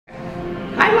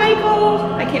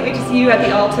Oh, I can't wait to see you at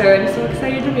the altar. I'm so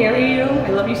excited to marry you. I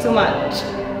love you so much.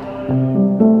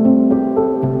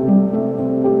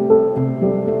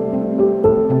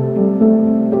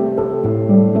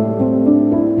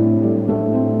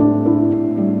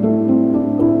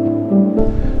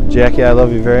 Jackie, I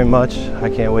love you very much. I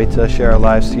can't wait to share our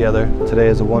lives together. Today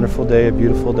is a wonderful day, a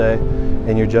beautiful day,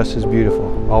 and you're just as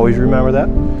beautiful. Always remember that.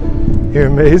 You're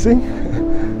amazing,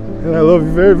 and I love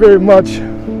you very, very much,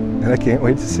 and I can't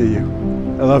wait to see you.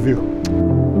 I love you.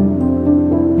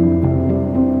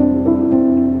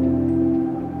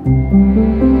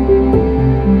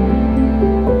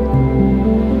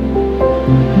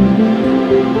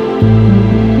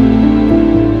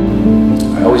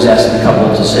 I always ask the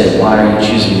couple to say, why are you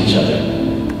choosing each other?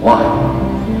 Why?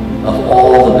 Of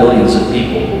all the billions of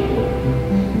people,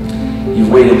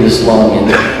 you've waited this long and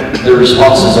the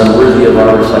responses are worthy of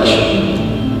our reflection.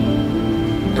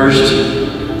 First,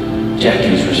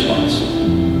 Jackie's response.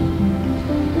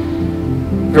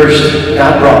 First,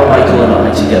 God brought Michael and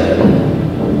I together.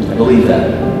 I believe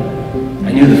that.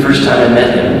 I knew the first time I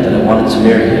met him that I wanted to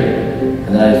marry him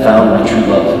and that I had found my true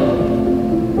love.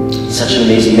 He's such an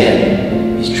amazing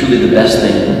man. He's truly the best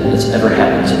thing that's ever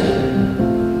happened to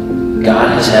me. God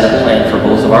has had a plan for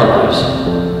both of our lives.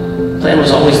 The plan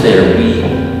was always there. We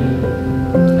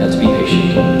had to be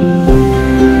patient.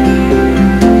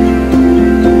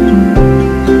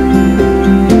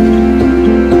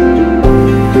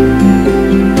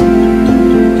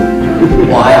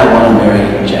 Why I want to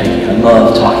marry Jackie. I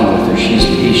love talking with her. She's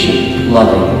patient,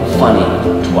 loving, funny,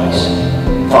 twice,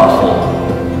 thoughtful,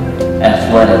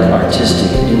 athletic,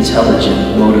 artistic,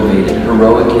 intelligent, motivated,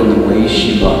 heroic in the way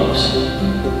she loves,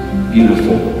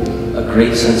 beautiful, a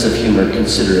great sense of humor,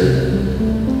 considerate,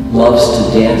 loves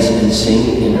to dance and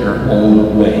sing in her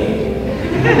own way,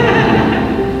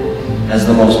 has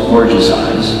the most gorgeous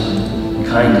eyes,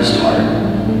 kindest heart,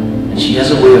 and she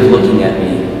has a way of looking at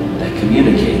me that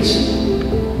communicates,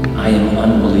 I am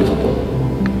unbelievable.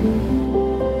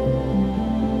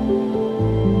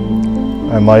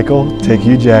 I, Michael, take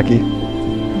you, Jackie,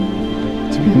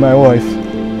 to be my wife.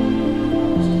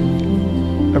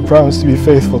 I promise to be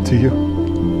faithful to you,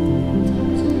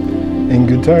 in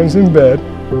good times and bad,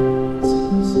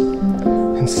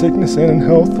 in sickness and in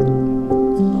health,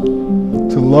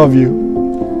 to love you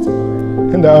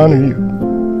and to honor you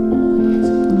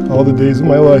all the days of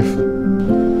my life.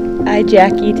 I,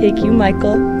 Jackie, take you,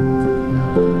 Michael,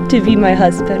 to be my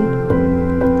husband.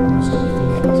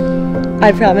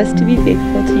 I promise to be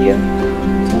faithful to you,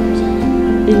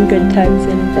 in good times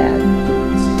and in bad,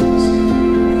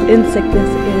 in sickness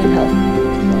and in health,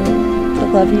 to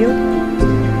love you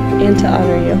and to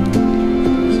honor you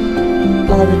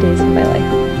all the days of my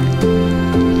life.